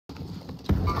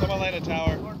landed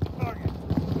tower.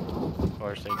 Of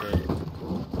course they did.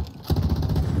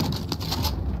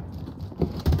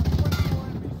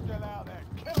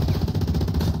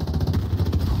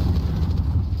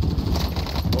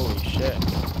 Holy shit.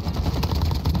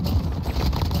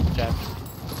 Chat.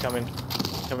 Coming.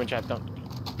 Coming, chat. Don't.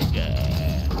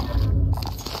 Yeah.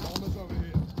 Almost over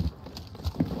here.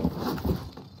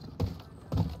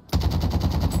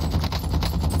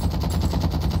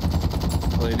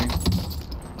 Plating.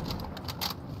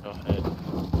 Go ahead.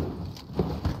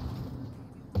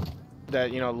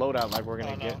 That, you know, loadout like we're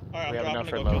gonna get. Alright, we have enough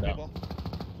for I'm dropping to loadout.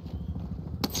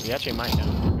 We actually might now.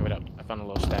 Give it up. I found a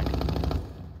little stack.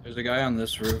 There's a guy on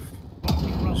this roof.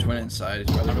 Just went inside. He's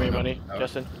probably Give me your going money, up.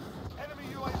 Justin.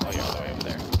 Oh, you're all the way over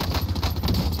there.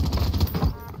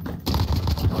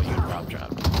 Oh, you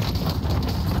drop.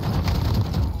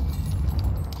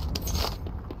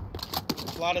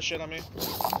 A lot of shit on me.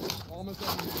 Almost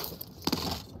over here.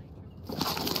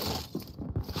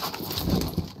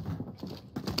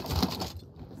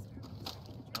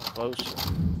 Close.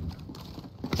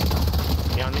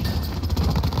 Behind me.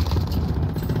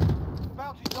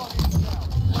 Bounty target is down.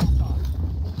 Left side.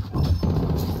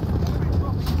 Enemy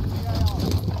dropping into the AR.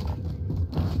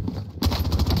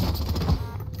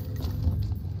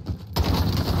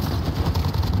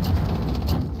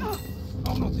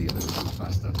 I'm not the enemy,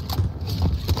 faster.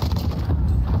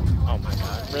 Oh my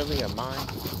god, really? A mine?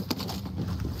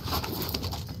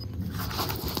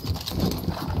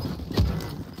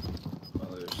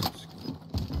 Oh, there's this.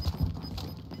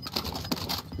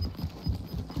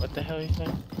 What the hell are you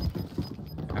saying?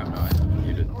 I don't know. I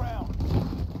muted. Ground.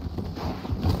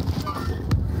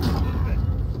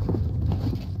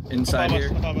 Inside here.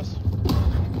 Above us.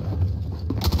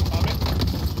 On me.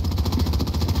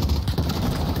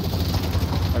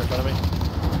 Right in front of me.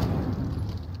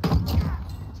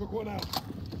 Took one out.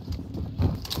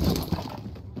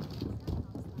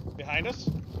 Behind us.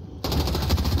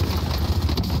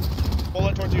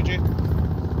 Pulling towards you, G.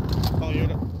 Oh, you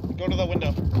go to the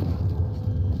window.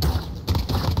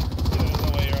 There's no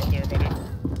way you're up there, buddy.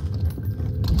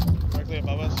 Directly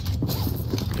above us.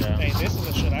 Yeah. Hey, this is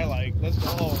the shit I like. Let's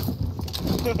go.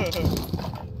 Enemy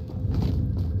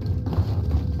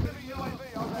UAV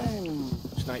overhead.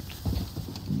 Sniped.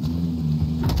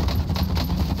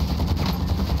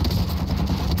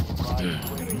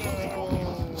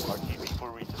 RTV for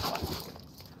resupply.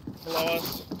 Below us.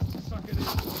 Suck it in.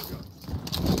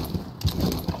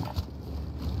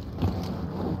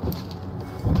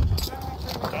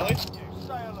 Belly? You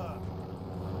stay alert.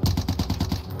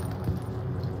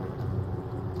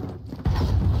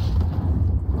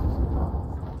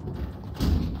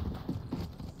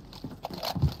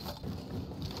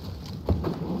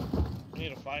 We need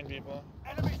to find people.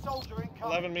 Enemy soldier incoming.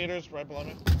 11 meters right below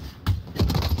me.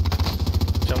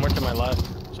 Somewhere to my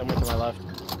left. Somewhere to my left.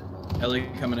 Ellie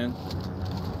coming in.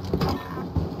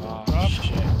 Oh, Drop.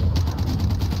 shit.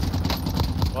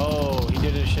 Whoa, he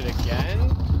did this shit again?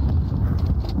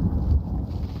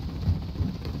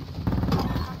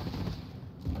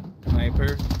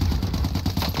 Sniper.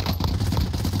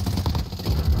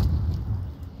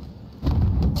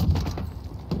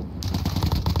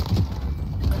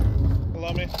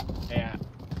 Below me. Yeah.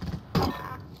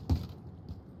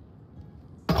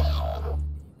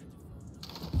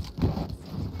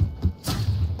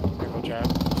 Careful, Chad.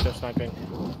 Still sniping.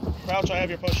 Crouch, I have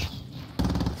your push.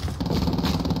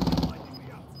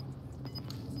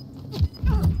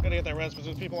 Gotta get that res, because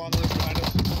there's people on the roof behind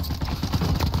us.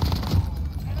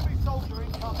 Enemy soldier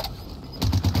incoming.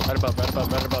 Right above, right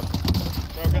above, right above.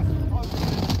 Broken.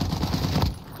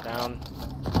 Down.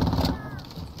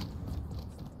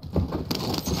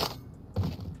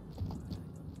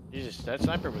 Jesus, that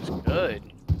sniper was good.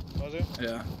 Was it?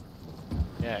 Yeah.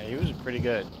 Yeah, he was pretty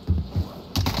good.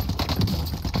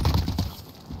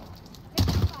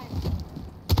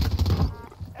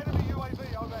 Enemy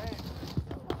UAV overhead.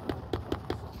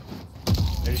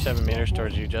 37 meters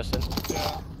towards you, Justin.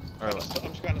 Yeah. Alright,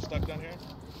 I'm just kind of stuck down here.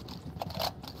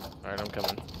 I'm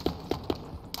coming.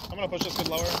 I'm gonna push this kid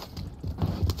lower.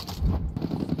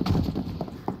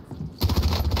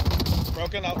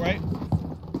 Broken, out right.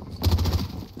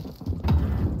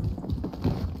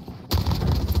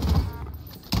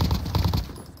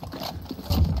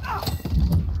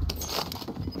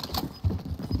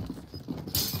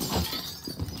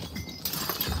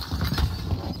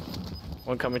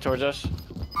 One coming towards us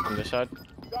on this side.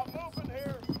 Got movement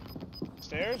here.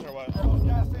 Stairs or what?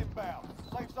 Gas inbound.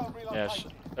 Safe zone relocation. Yes,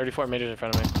 34 meters in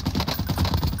front of me.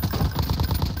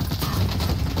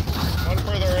 One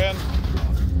further in.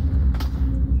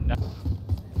 No.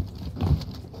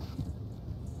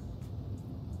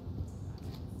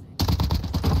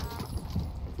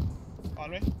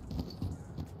 On me?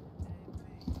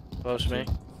 Close to me.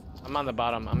 I'm on the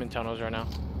bottom. I'm in tunnels right now.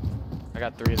 I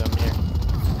got 3 of them here.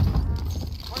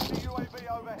 Friendly UAV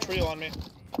overhead. Trio on me.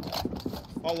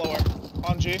 All lower.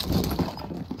 On G.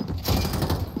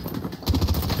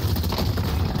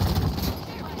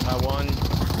 Got 1.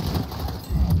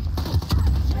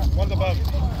 One's above.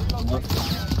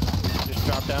 Just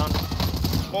dropped down.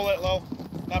 Bullet low.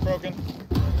 Not broken.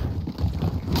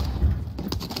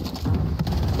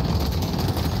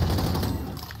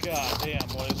 God damn,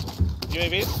 boys.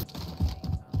 UAVs?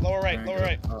 Lower right, lower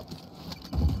right. Oh.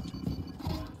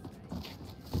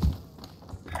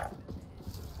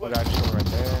 We got just one right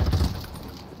there.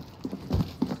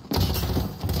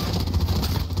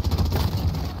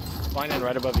 Flying in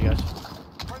right above you guys.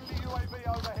 Friendly UAV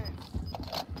overhead.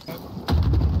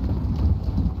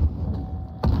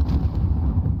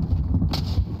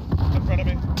 In front of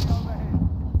me. Overhead.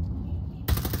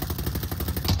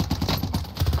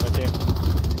 Right there.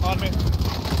 On me.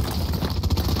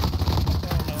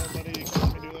 Oh no, buddy, you can't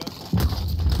let me do that.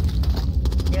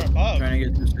 They're above. Trying to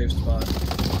get to a safe spot.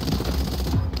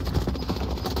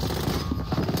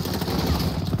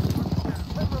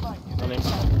 Running.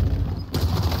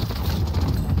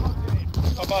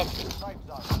 Above. Safe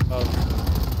zone. Oh.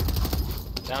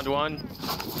 Down to 1.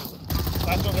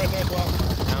 Last one's right there as well.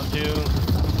 Down 2.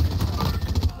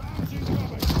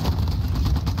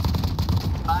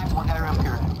 One guy around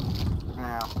here.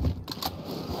 Yeah.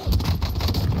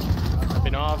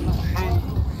 Been off. Hey.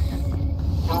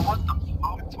 Well, what the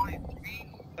fuck? 23?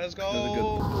 Let's That was a go.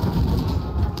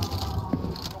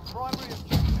 Your primary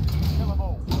objective is to kill them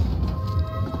all.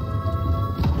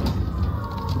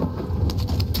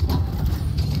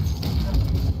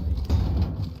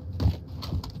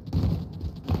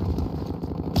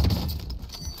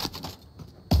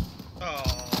 Oh.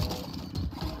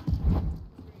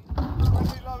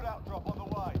 Friendly loadout drop on the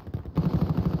way.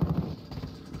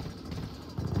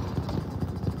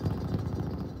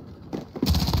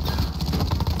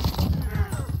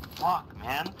 Fuck,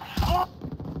 man.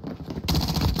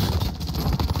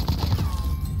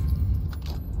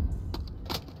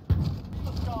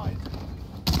 The skies.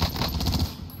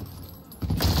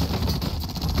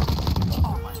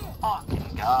 Oh my fucking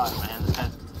god, man. This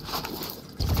guy's...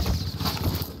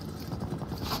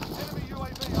 Enemy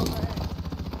UAV overhead.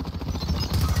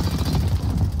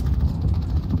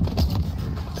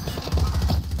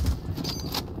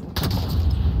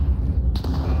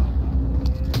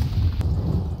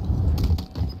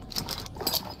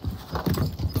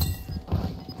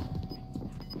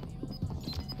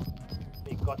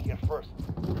 They got here first.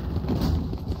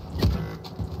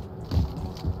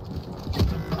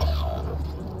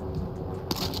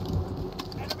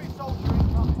 Enemy soldier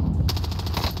incoming.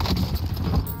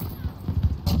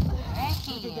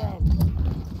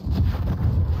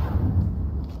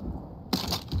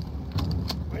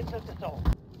 Princess is all.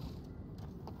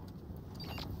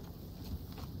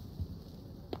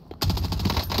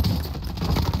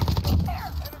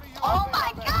 Enemy UAV Oh my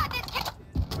overhead. god, this kid!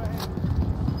 Overhead.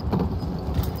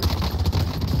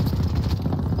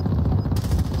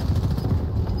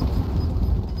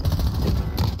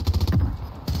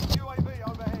 UAV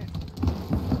overhead.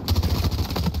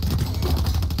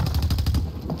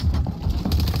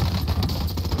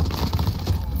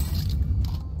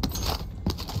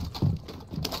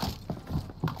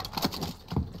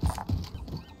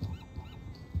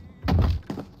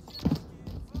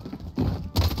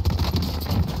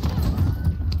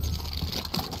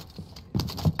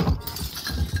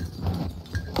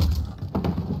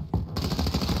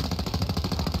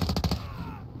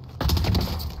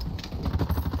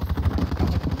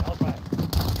 Alright.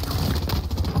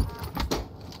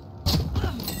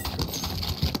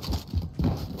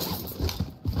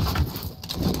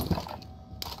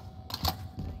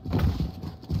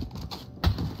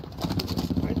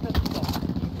 Princess is all.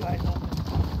 You guys open.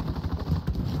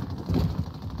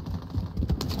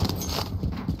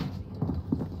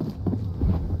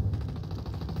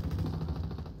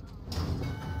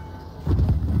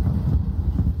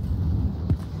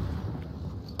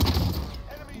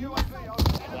 Enemy UAV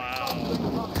overhead. Wow.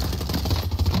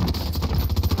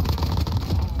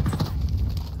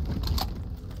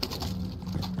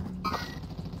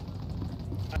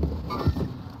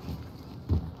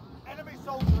 Enemy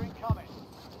soldier incoming.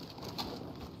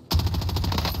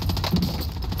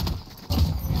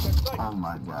 Oh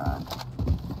my god.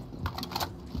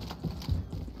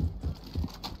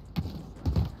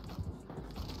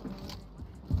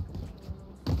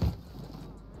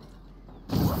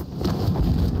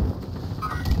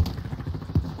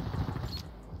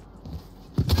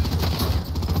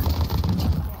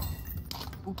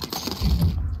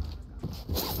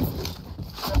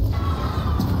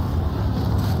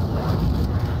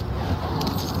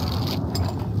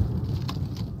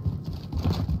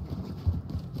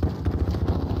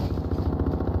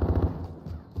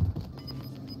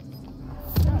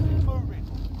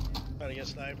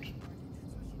 sniped.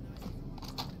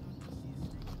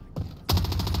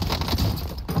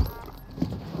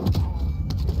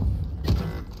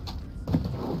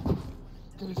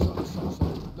 Get inside the safe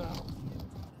zone now.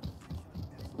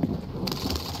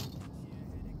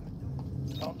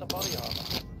 Got the body armor.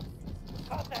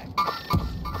 Contact!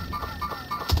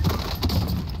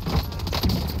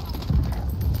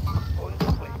 Going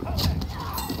this way. Contact!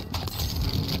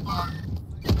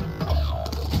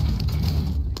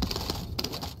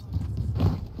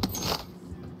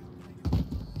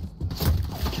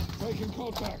 Taking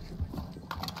contact.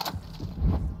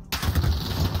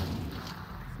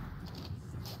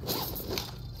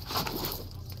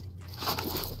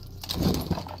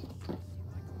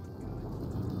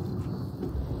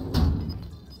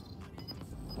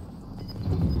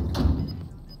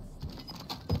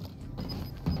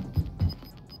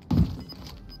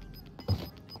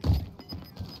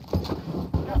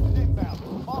 Gas is inbound.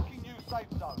 Marking new safe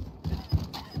zone.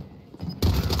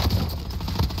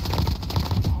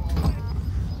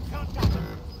 Contact!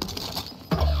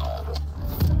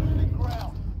 Losing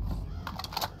ground.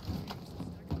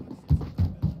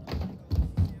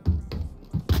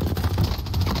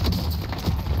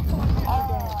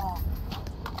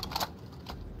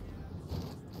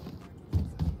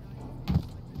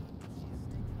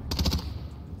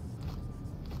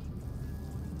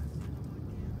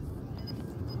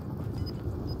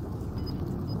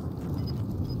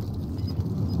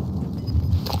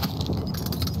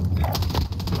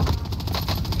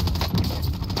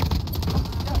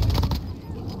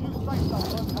 New safe zone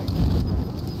located.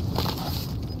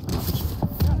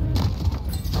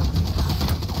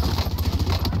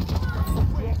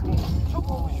 Took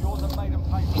what was yours and made them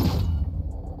pay for it.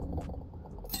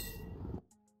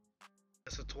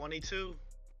 That's a 22.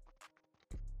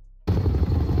 Don't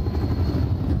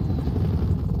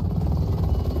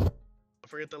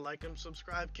forget to like and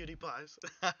subscribe, cutie pies.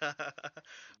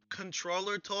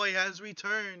 Controller toy has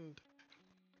returned.